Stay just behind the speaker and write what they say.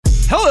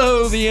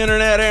Hello, the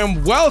internet,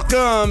 and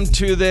welcome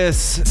to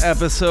this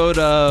episode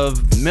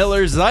of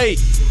Miller Zeit.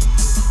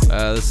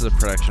 This is a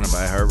production of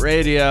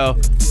iHeartRadio.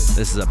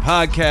 This is a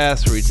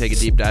podcast where we take a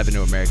deep dive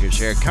into America's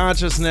shared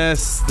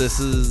consciousness. This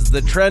is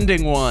the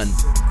trending one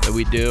that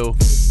we do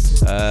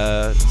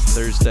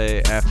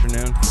Thursday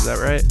afternoon. Is that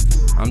right?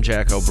 I'm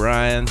Jack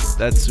O'Brien.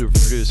 That's super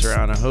producer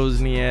Anna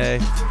Hosnier.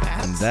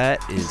 And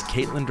that is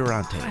Caitlin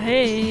Durante.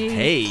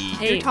 Hey.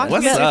 You're talking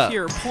what's as up? if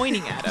you're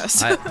pointing at us.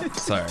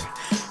 Sorry.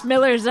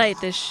 Miller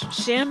Zeit, the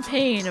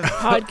champagne of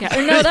podcast.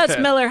 Or no, that's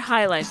Miller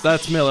High Life.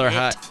 That's Miller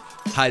High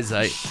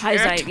Zeit. High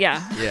Zeit,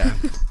 yeah. Yeah.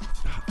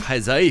 Hi,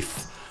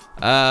 Zaif.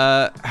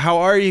 How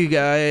are you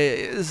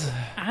guys?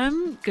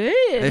 I'm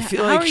good. I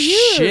feel How like are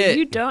you?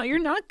 shit. You're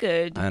not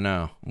good. I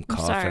know. I'm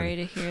coughing. Sorry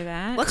to hear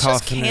that. Let's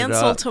just Coughing it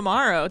cancel up.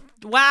 tomorrow.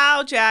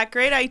 Wow, Jack,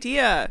 great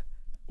idea.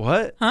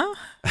 What? Huh?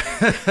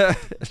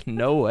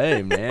 No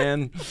way,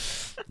 man.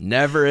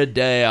 Never a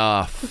day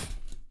off.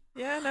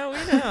 Yeah, no, we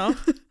know.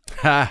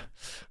 Ha.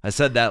 I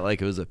said that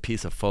like it was a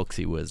piece of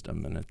folksy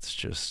wisdom, and it's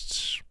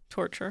just,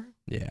 Torture.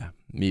 yeah,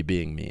 me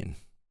being mean.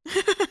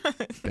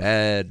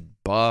 Bad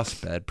boss,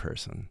 bad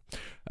person.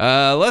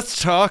 Let's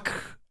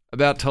talk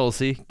about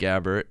Tulsi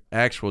Gabbard,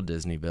 actual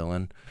Disney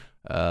villain.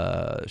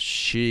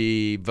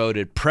 She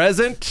voted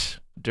present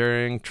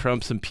during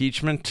Trump's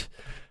impeachment,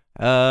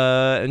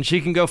 and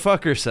she can go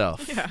fuck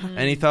herself. Yeah.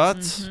 Any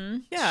thoughts? Mm-hmm.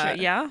 Yeah.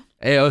 Sure, yeah.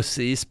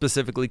 AOC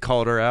specifically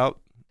called her out.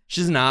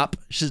 She's an op.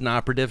 She's an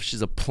operative.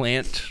 She's a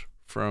plant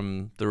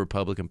from the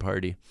Republican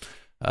Party.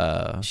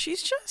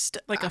 She's just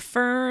Like a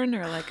fern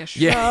or like a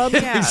Yeah, shrub.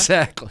 Yeah.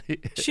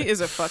 exactly. she is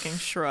a fucking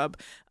shrub.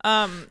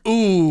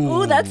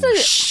 Ooh, that's a-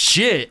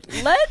 shit.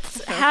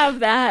 Let's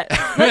have that.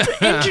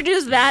 Let's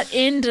introduce that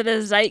into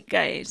the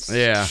zeitgeist.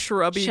 Yeah.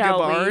 Shrubby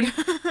Shall we?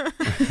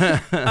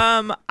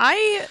 Gabbard.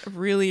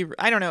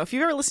 I don't know if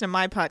you've ever listened to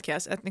my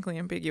podcast, Ethnically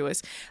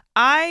Ambiguous.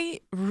 I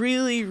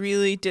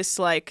really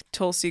dislike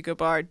Tulsi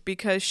Gabbard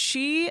because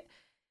she,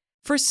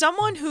 for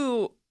someone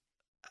who,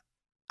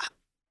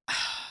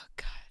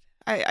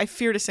 I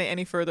fear to say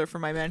any further for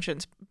my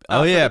mentions.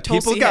 Oh for yeah, the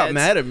Tulsi people got heads.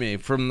 mad at me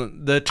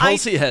from the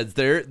Tulsi heads.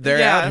 They're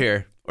Yeah. out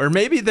here, or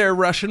maybe they're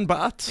Russian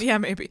bots. Yeah,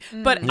 maybe.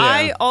 But Yeah.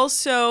 I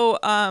also,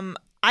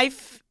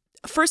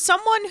 for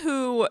someone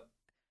who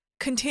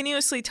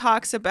continuously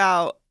talks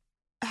about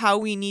how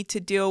we need to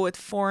deal with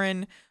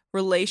foreign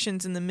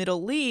relations in the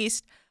Middle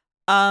East,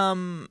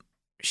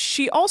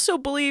 she also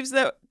believes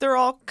that they're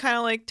all kind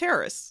of like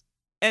terrorists.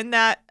 And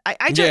that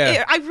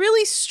I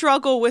really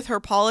struggle with her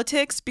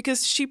politics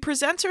because she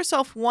presents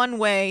herself one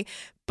way,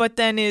 but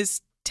then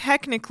is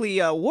technically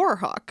a war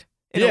hawk.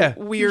 In a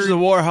weird. She's a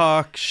war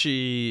hawk.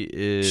 She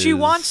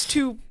wants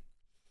to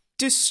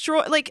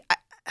destroy.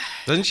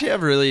 Doesn't she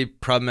have really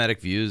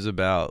problematic views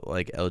about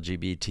like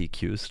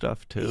LGBTQ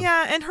stuff too?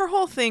 Yeah, and her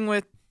whole thing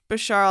with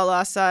Bashar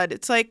al-Assad,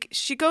 it's like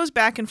she goes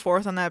back and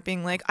forth on that,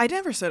 being like, I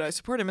never said I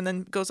support him, and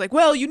then goes like,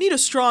 well, you need a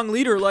strong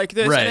leader like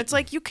this. Right. And it's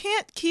like, you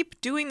can't keep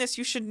doing this.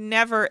 You should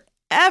never,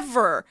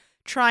 ever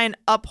try and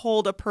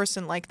uphold a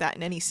person like that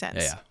in any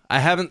sense. Yeah. I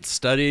haven't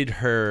studied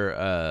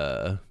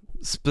her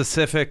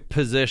specific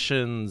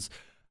positions,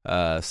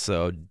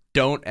 so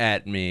don't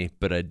at me,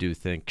 but I do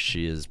think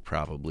she is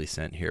probably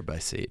sent here by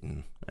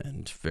Satan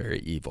and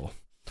very evil.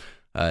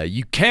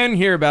 You can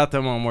hear about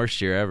them on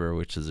Worst Year Ever,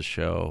 which is a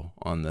show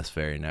on this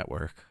very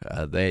network.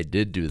 They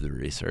did do the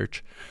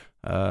research,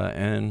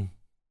 and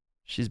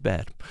she's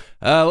bad.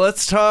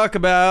 Let's talk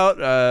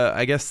about,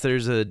 I guess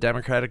there's a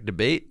Democratic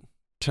debate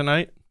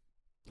tonight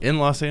in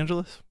Los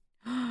Angeles.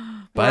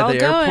 We're all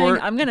going.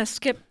 I'm going to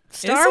skip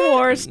Star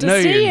Wars to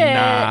see you're it.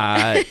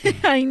 Not.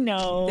 I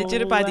know. They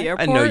did it by the I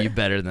airport. know you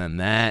better than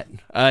that.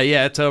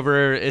 Yeah,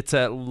 it's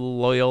at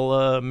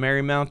Loyola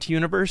Marymount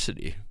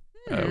University.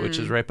 Which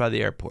is right by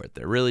the airport.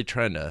 They're really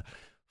trying to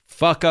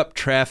fuck up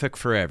traffic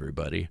for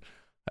everybody.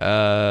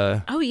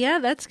 Oh, yeah,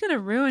 that's going to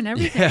ruin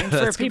everything for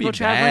that's gonna people be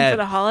traveling bad. for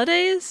the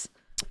holidays.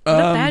 What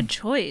a bad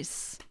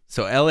choice.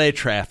 So LA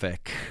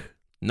traffic,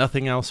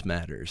 nothing else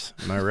matters.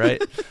 Am I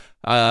right?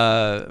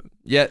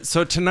 Yeah,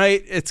 so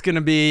tonight it's going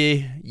to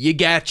be, you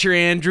got your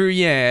Andrew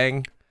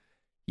Yang,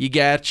 you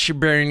got your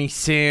Bernie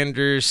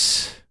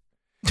Sanders,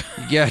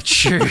 you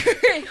got your...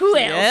 Who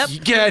else? You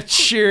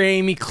got your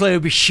Amy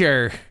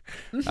Klobuchar.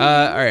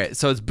 All right,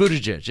 so it's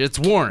Buttigieg, it's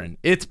Warren,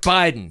 it's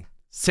Biden,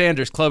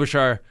 Sanders,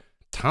 Klobuchar,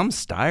 Tom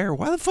Steyer.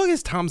 Why the fuck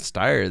is Tom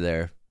Steyer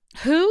there?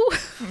 Who?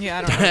 Yeah,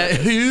 I don't know.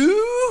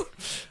 Who?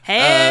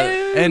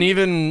 Hey. And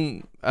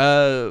even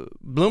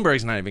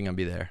Bloomberg's not even gonna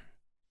be there.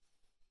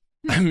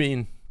 I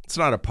mean, it's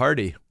not a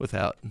party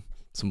without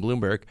some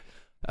Bloomberg.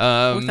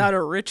 Without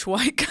a rich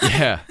white guy.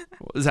 Yeah,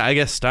 I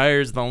guess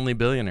Steyer's the only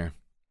billionaire.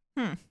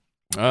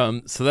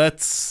 So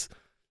that's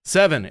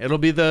 7. It'll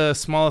be the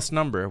smallest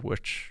number,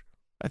 which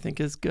I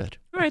think is good.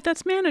 All right,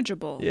 that's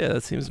manageable. Yeah,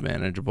 that seems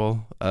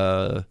manageable.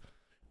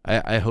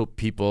 I hope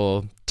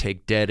people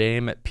take dead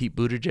aim at Pete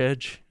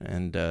Buttigieg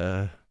and,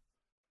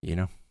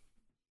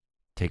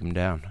 take him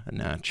down a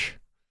notch.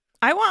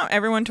 I want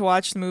everyone to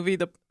watch the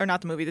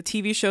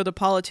TV show The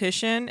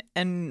Politician,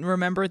 and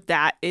remember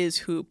that is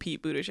who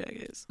Pete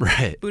Buttigieg is.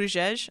 Right.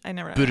 Buttigieg? I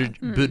never know.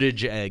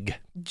 Buttigieg.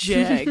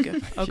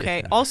 Jeg. Okay.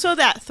 Yeah. Also,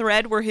 that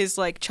thread where his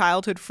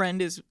childhood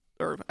friend is,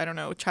 or I don't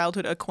know,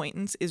 childhood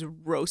acquaintance is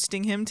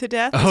roasting him to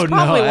death. Oh, It's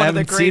probably no, I one of the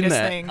haven't seen greatest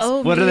that. things.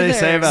 Oh, What do they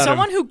say about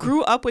Someone him? who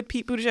grew up with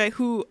Pete Buttigieg,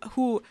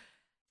 who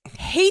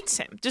hates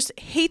him, just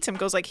hates him,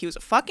 goes he was a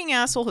fucking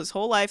asshole his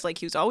whole life.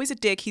 He was always a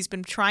dick. He's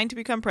been trying to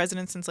become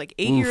president since 8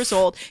 years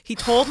old. He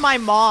told my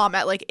mom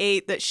at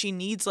 8 that she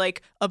needs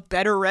a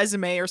better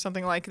resume or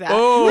something like that.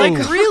 Oh.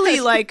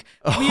 Really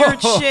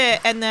weird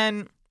shit. And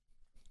then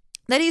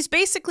that he's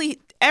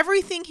basically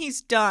everything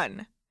he's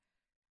done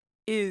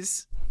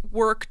is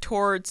work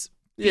towards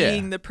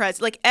being the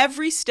president.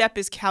 Every step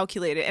is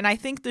calculated. And I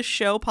think the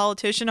show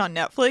Politician on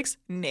Netflix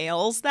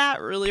nails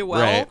that really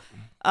well. Right.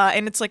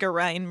 And it's a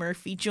Ryan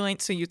Murphy joint,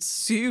 so it's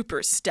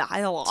super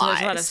stylized. So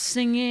there's a lot of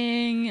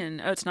singing, and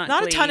it's not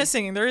Not Glee. a ton of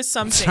singing. There is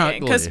some It's singing not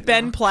because Glee.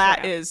 Ben Platt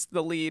crap. is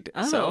the lead,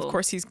 so of Oh.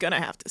 course he's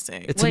gonna have to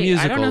sing. It's Wait, a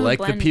I don't musical, know who like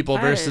The Ben People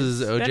Platt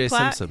versus is. O.J. Ben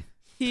Platt? Simpson.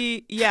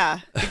 Yeah,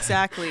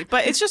 exactly.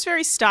 But it's just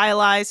very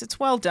stylized. It's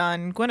well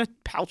done. Gwyneth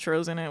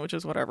Paltrow's in it, which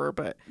is whatever.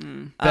 But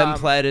Ben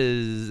Platt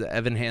is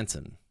Evan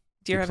Hansen.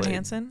 Dear He Evan played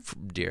Hansen,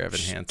 Dear Evan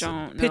Hansen.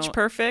 Don't know Pitch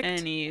Perfect.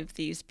 any of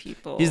these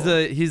people. He's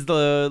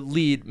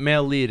the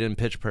male lead in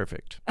Pitch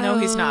Perfect. No,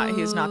 he's not.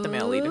 He's not the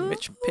male lead in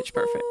Pitch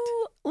Perfect.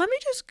 Let me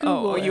just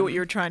Google. Oh,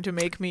 you're trying to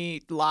make me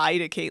lie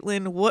to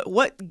Caitlin?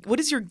 What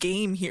is your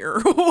game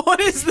here?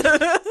 What's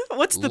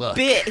the Look,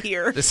 bit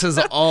here? This has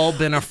all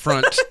been a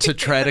front to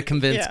try to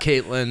convince Yeah.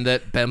 Caitlin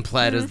that Ben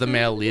Platt is the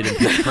male lead in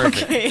Pitch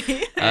Perfect.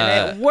 Okay.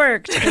 And it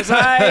worked because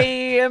I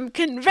am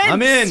convinced.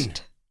 I'm in.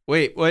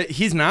 Wait, what?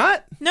 He's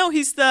not? No,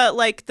 he's the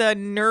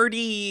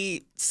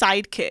nerdy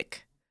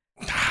sidekick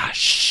Ah,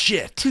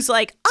 shit. who's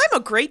I'm a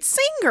great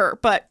singer,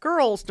 but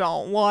girls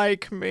don't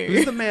like Who's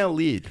me. the male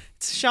lead?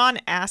 It's Sean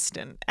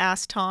Astin.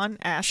 Aston.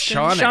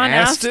 Sean Sean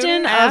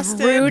Astin,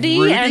 Astin. of Rudy,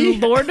 Rudy? and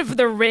Lord of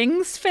the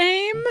Rings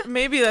fame.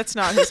 Maybe that's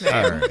not his name.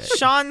 All right.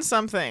 Sean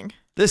something.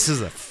 This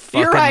is a fucking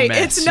You're right.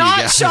 mess, It's you not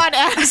guys. Sean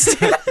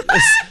Astin.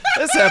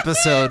 This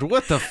episode,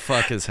 what the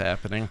fuck is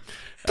happening?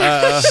 Sean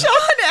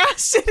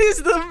Astin is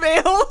the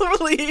male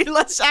lead.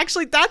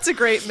 That's a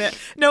great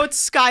myth. No,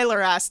 it's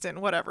Skylar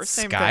Astin. Whatever.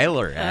 Same thing.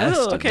 Skylar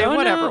Astin. okay, don't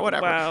whatever, know.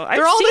 whatever. Wow, They're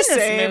I've all seen the this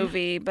same.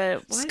 movie,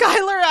 but what?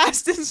 Skylar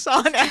Astin,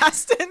 Sean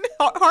Astin.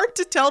 Hard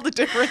to tell the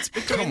difference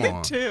between Come the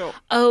on. two.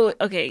 Oh,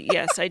 okay.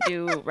 Yes, I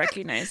do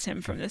recognize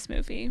him from this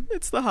movie.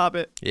 It's The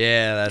Hobbit.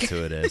 Yeah, that's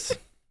who it is.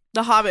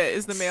 The Hobbit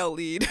is the male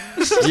lead.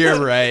 You're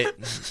right.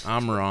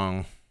 I'm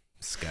wrong.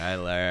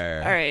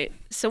 Skylar. All right.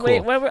 So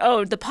Cool.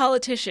 wait, The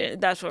Politician.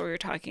 That's what we were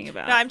talking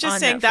about. No, I'm just on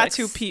saying that's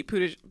who Netflix. Pete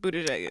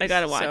Buttigieg is. I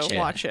gotta watch so it.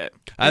 Watch it.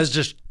 I was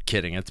just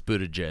kidding. It's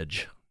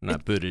Buttigieg,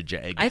 not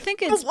Buttigieg. I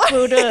think it's What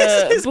Buddha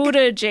is his-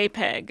 Buddha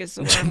JPEG is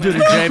the one. Buddha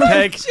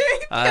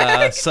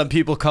JPEG. Some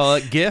people call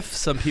it GIF.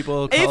 Some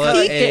people call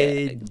If it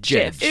he- a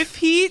GIF. If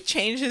he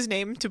changed his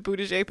name to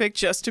Buddha JPEG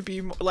just to be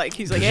he's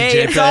Buddha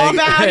hey, it's all JPEG.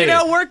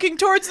 about, Hey. working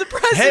towards the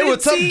presidency. Hey,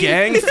 what's up,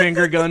 gang?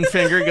 Finger gun,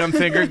 finger gun,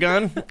 finger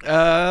gun.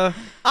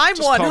 I'm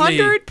Just call me-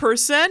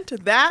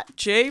 100% that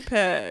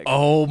JPEG.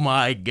 Oh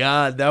my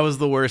God, that was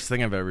the worst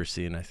thing I've ever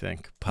seen. I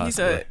think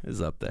possibly a-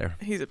 is up there.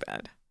 He's a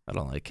bad. I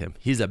don't like him.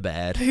 He's a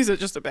bad.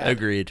 Just a bad.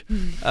 Agreed.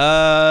 Kim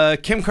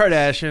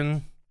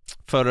Kardashian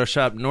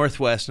photoshopped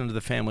Northwest into the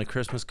family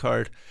Christmas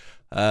card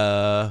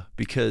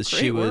because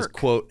she Great was, work.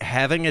 quote,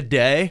 having a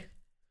day.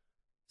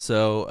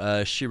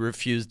 So she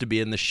refused to be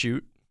in the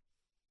shoot.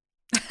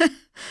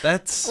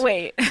 That's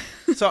Wait.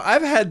 so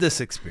I've had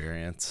this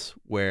experience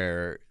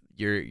where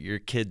your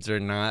kids are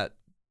not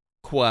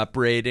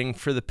cooperating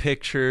for the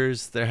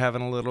pictures. They're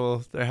having a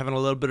little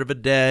bit of a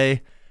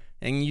day,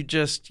 and you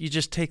just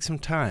take some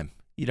time.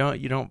 You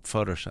don't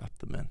Photoshop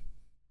them in.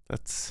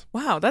 That's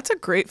Wow, that's a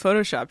great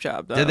Photoshop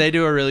job, though. Did they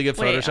do a really good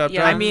Wait, Photoshop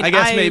yeah. job? I mean, I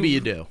guess I maybe you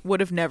do. would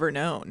have never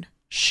known.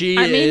 She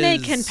I mean, they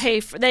is-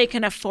 can they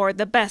can afford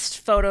the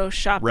best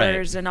photoshoppers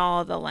Right. in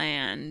all the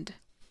land.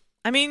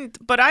 I mean,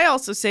 but I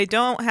also say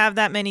don't have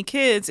that many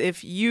kids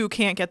if you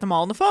can't get them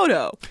all in the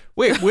photo.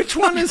 Wait, which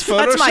one is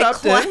That's my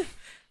photoshopped in?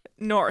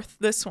 North,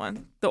 this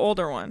one, the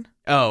older one,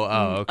 Oh,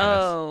 okay.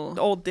 Oh,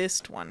 the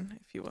oldest one,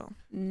 if you will.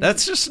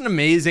 That's just an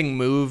amazing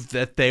move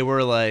that they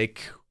were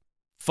like,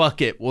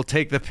 fuck it, we'll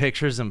take the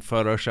pictures and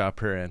Photoshop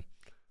her in.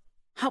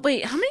 how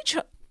many?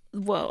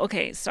 Whoa.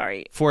 Okay,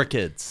 sorry. 4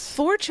 kids.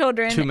 4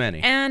 children. Too many.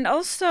 And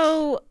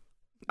also,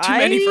 Too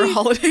many for a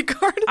holiday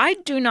card. I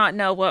do not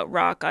know what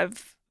rock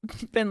I've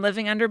been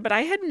living under, but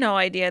I had no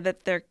idea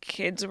that their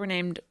kids were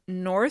named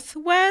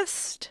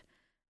Northwest.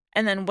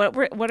 And then what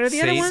are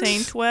the other ones?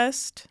 Saint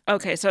West.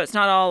 Okay, so it's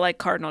not all like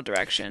cardinal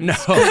directions. No.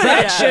 That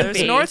Yeah, should there's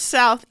be north,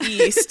 south,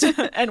 east,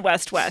 and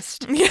west.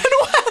 and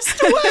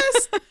west,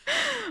 west.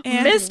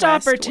 And Missed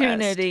west,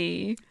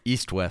 opportunity.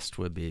 East-West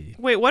would be. west.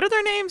 Wait, what are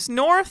their names?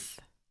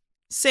 North,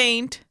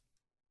 Saint,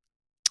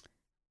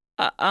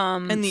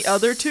 And the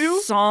other two?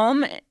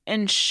 Psalm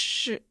and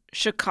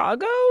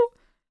Chicago.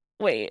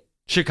 Wait,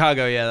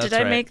 Chicago, yeah, that's Did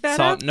I right. make that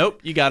up?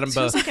 Nope, you got them This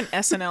both. feels like an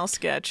SNL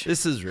sketch.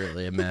 This is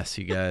really a mess,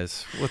 you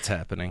guys. What's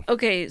happening?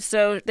 Okay,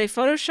 so they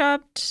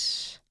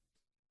photoshopped.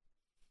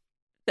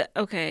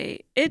 Okay,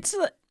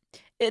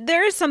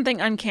 there is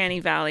something uncanny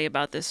valley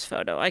about this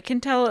photo. I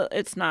can tell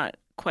it's not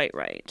quite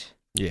right,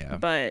 Yeah.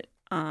 but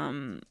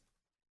I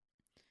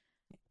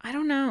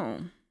don't know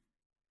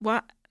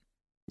what.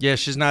 Yeah,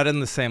 she's not in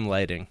the same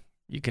lighting.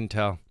 You can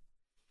tell.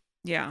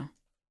 Yeah.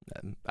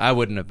 I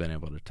wouldn't have been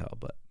able to tell,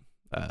 but.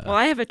 Well,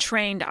 I have a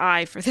trained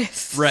eye for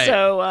this, Right.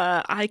 so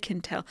I can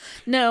tell.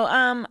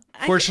 No,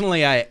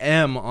 Fortunately, I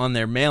am on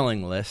their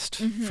mailing list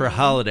for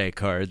holiday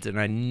cards, and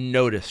I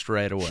noticed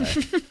right away.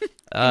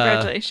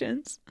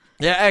 Congratulations.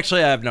 Yeah,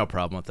 actually, I have no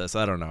problem with this.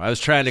 I don't know. I was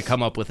trying to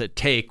come up with a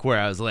take where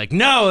I was like,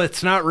 no,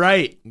 it's not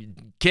right. You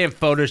can't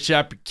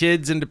Photoshop your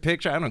kids into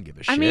picture. I don't give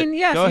a shit. I mean,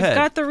 yeah, Go if you've ahead.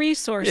 got the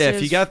resources. Yeah,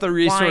 if you got the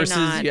resources,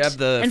 why not? you have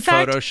the In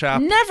Photoshop.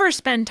 fact, never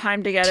spend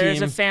time together as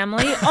a team.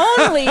 family.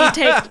 Only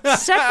take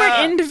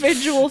separate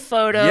individual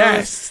photos.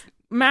 Yes.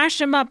 Mash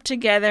them up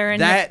together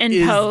and That and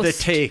is post.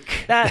 the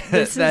take. This That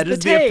is is the the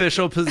take.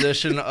 official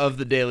position of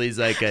the Daily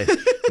Zeitgeist.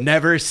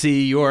 Never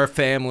see your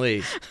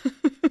family.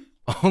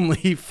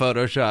 Only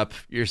Photoshop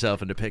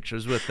yourself into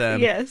pictures with them.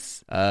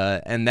 Yes.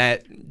 And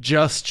that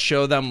just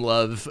show them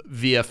love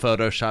via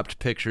Photoshopped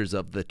pictures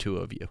of the two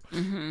of you.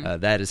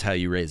 That is how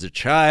you raise a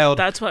child.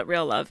 That's what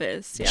real love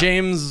is. Yeah.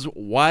 James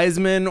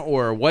Wiseman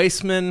or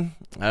Weissman,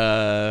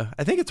 I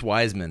think it's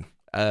Wiseman,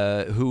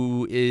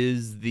 who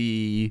is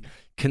the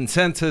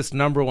consensus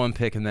number one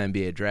pick in the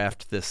NBA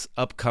draft this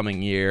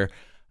upcoming year.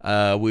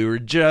 We were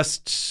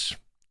just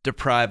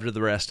deprived of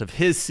the rest of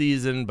his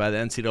season by the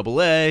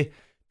NCAA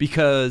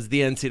because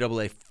the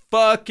NCAA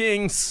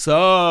fucking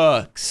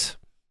sucks.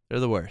 They're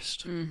the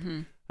worst.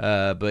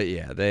 But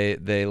yeah,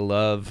 they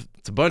love,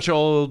 it's a bunch of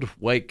old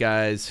white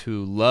guys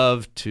who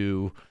love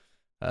to,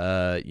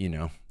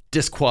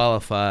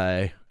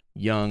 disqualify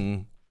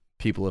young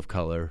people of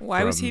color.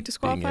 Why was from he being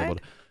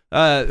disqualified?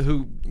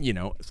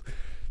 able to,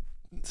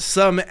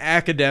 some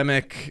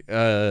academic,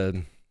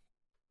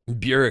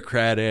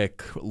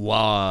 bureaucratic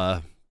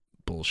law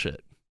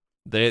bullshit.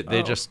 They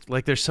just,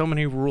 like, there's so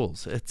many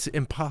rules. It's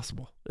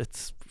impossible.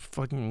 It's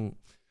fucking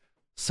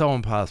so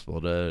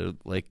impossible to,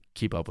 like,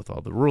 keep up with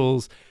all the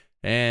rules.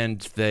 And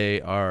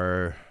they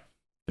are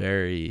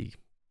very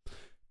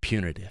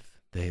punitive.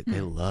 They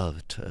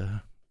love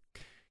to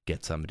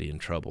get somebody in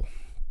trouble.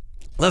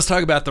 Let's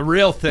talk about the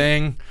real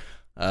thing.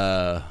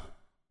 The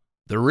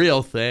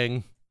real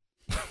thing.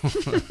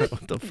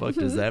 What the fuck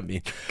does that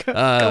mean? Go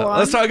on.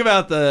 Let's talk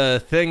about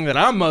the thing that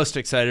I'm most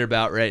excited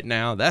about right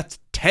now. That's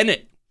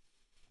Tenet.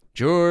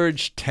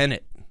 George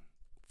Tenet,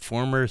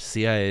 former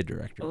CIA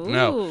director.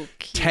 Ooh,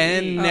 cute.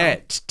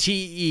 Tenet.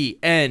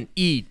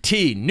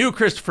 Tenet. New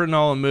Christopher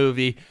Nolan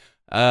movie.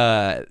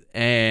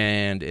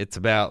 And it's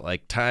about,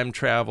 like, time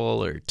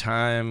travel or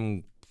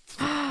time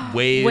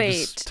waves,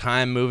 Wait.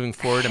 time moving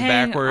forward and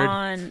Hang backward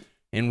on.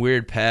 in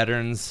weird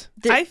patterns.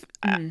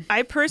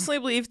 I personally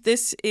believe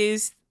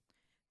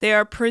they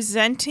are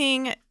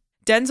presenting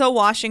Denzel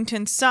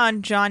Washington's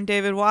son, John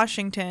David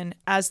Washington,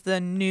 as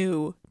the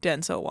new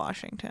Denzel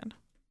Washington.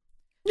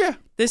 Yeah.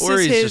 This or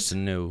is he's his. just a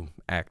new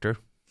actor.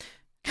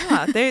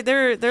 Yeah,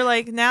 they're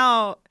like,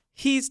 now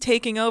he's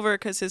taking over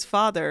because his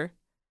father.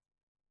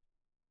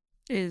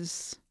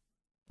 Is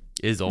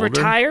Is older.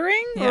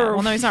 retiring? Yeah, Or-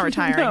 well, no, he's not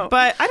retiring. No.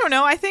 But I don't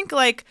know. I think,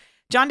 like,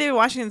 John David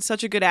Washington's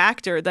such a good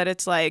actor that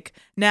it's like,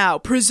 now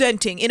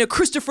presenting in a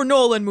Christopher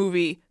Nolan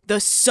movie, the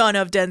son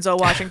of Denzel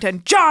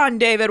Washington, John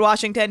David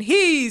Washington.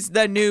 He's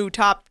the new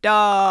top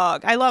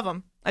dog. I love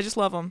him. I just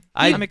love him.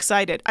 I'm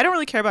excited. I don't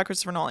really care about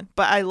Christopher Nolan,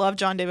 but I love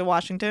John David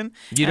Washington.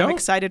 You I'm don't?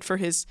 excited for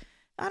his,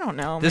 I don't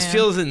know, This man.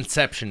 feels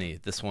Inception-y,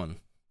 this one.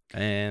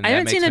 And I that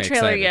haven't makes seen the me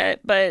trailer excited. yet,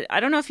 but I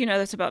don't know if you know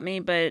this about me,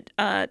 but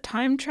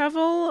time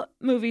travel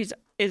movies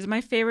is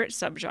my favorite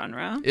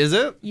subgenre. Is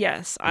it?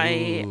 Yes, I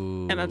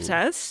am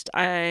obsessed.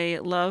 I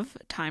love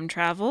time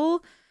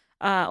travel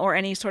or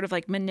any sort of,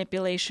 like,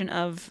 manipulation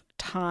of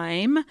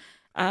time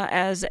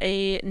as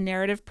a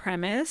narrative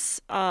premise.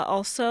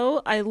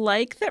 Also, I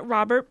like that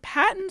Robert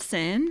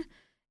Pattinson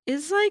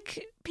is,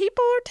 like,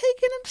 people are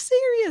taking him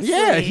seriously.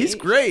 Yeah, he's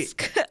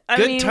great. I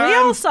Good mean, time. we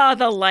all saw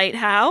The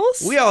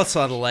Lighthouse. We all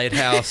saw The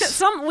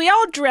Lighthouse. We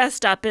all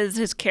dressed up as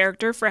his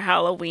character for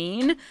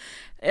Halloween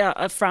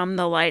from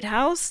The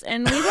Lighthouse,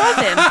 and we love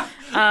him.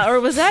 Or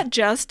was that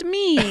just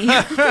me?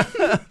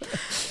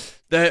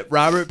 That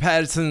Robert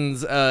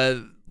Pattinson's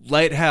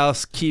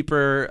lighthouse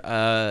keeper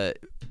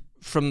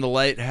from The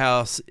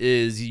Lighthouse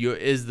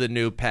is the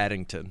new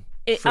Paddington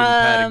from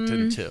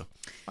Paddington 2.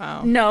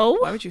 Wow. No.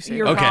 Why would you say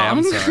you're that? Okay,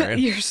 I'm wrong. sorry.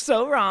 You're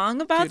so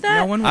wrong about Dude, that.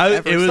 no one would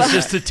ever It say was that.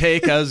 just a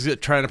take I was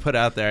trying to put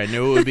out there. I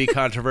knew it would be Do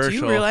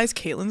controversial. you realize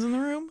Caitlin's in the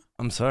room?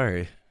 I'm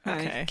sorry.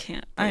 Okay. I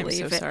can't I'm believe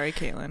so it. sorry,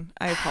 Caitlin.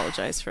 I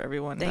apologize for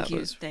everyone. Thank that you.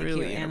 was Thank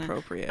really you, Anna.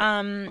 inappropriate.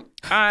 I'm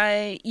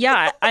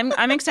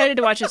excited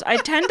to watch this. I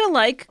tend to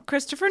like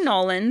Christopher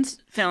Nolan's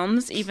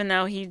films, even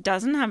though he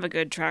doesn't have a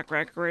good track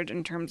record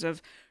in terms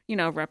of,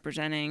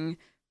 representing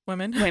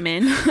Women.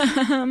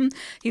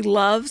 He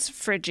loves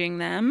fridging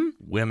them.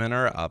 Women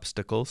are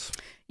obstacles.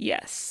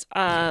 Yes.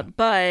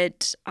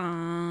 But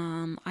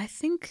I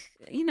think,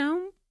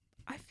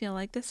 I feel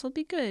like this will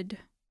be good.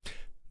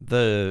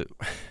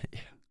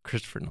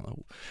 Christopher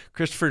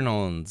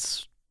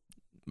Nolan's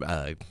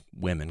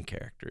women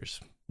characters,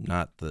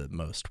 not the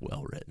most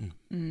well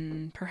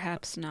written.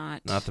 Perhaps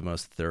not. Not the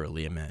most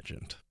thoroughly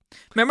imagined.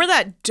 Remember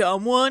that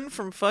dumb one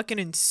from fucking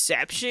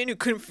Inception who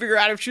couldn't figure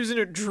out if she was in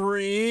a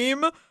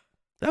dream?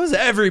 That was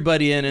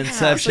everybody in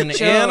Inception. That was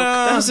a joke. Anna.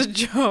 That was a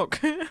joke.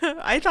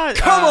 I thought.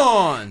 Come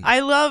on! I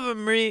love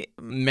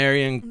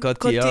Marion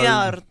Cotillard.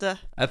 Cotillard.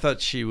 I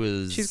thought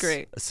she's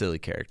great. A silly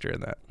character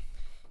in that.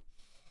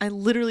 I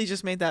literally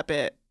just made that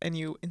bit and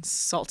you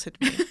insulted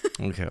me.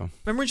 Okay.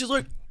 Remember when she's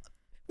like,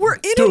 we're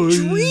in a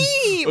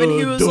dream, and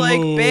he was like,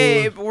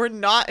 babe, we're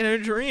not in a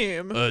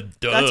dream.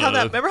 That's how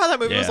remember how that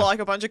movie was like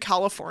a bunch of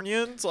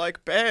Californians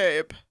like,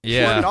 babe,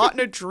 we're not in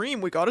a dream,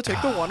 we gotta take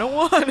the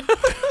 101.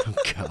 Oh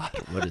God,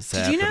 what is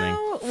happening? Do you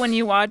know when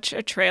you watch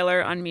a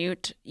trailer on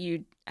mute,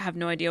 you have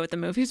no idea what the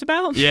movie's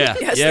about? Yeah.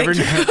 Yes, you ever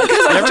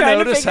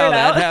notice how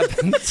that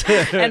happens?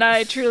 And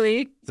I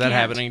truly Is that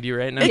happening to you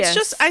right now?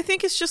 It's I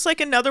think it's just like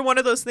another one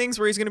of those things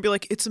where he's gonna be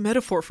like, it's a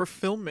metaphor for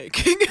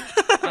filmmaking.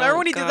 Remember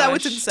when he did that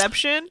with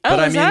Inception? But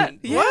I mean,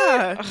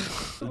 yeah.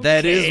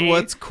 That is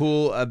what's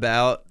cool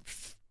about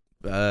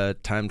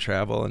time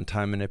travel and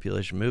time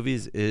manipulation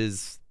movies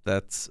is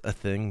that's a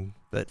thing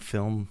that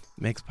film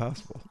makes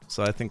possible.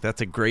 So I think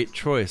that's a great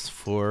choice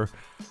for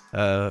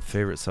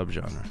favorite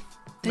subgenre.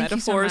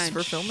 Metaphors for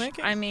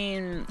filmmaking? I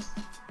mean,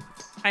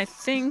 I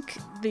think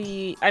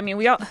we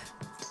all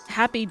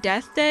Happy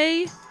Death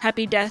Day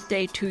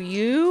to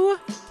You.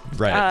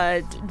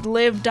 Right.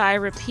 Live, Die,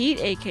 Repeat,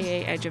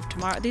 aka Edge of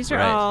Tomorrow. These are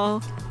all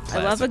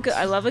classics.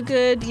 I love a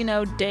good,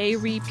 day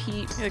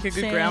repeat. Like a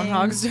good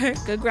Groundhog's Day.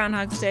 Good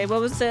Groundhog's Day.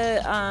 What was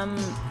the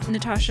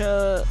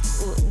Natasha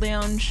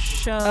Lyonne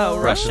show? Oh,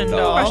 Russian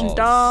Doll. Russian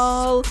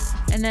Doll.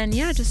 And then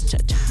just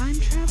time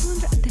travel.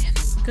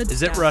 Good Is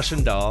stuff. it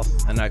Russian Doll?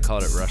 And I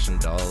called it Russian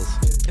Dolls.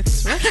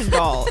 It's Russian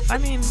Doll. I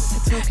mean,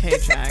 it's okay,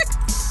 Jack.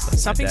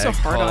 Stop being so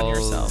hard on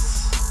yourself.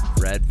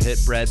 Brad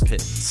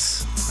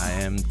Pitts. I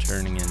am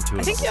turning into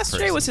I think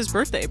yesterday was his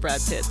birthday,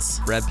 Brad Pitt's.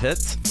 Brad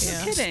Pitt? Yeah.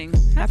 No kidding.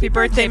 Happy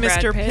birthday,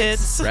 Mr. Brad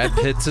Pitts. Brad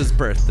Pitts'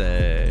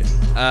 birthday.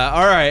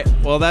 All right.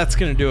 Well, that's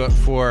going to do it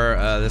for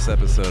this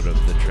episode of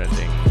the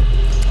Trending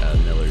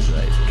Miller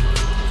Zeit.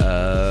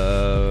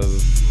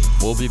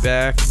 We'll be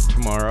back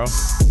tomorrow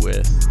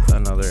with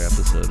another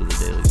episode of the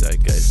Daily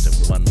Zeitgeist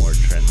and one more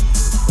trending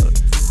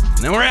episode.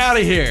 And then we're out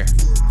of here.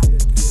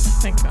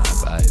 Thank God.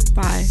 Bye.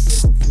 Bye.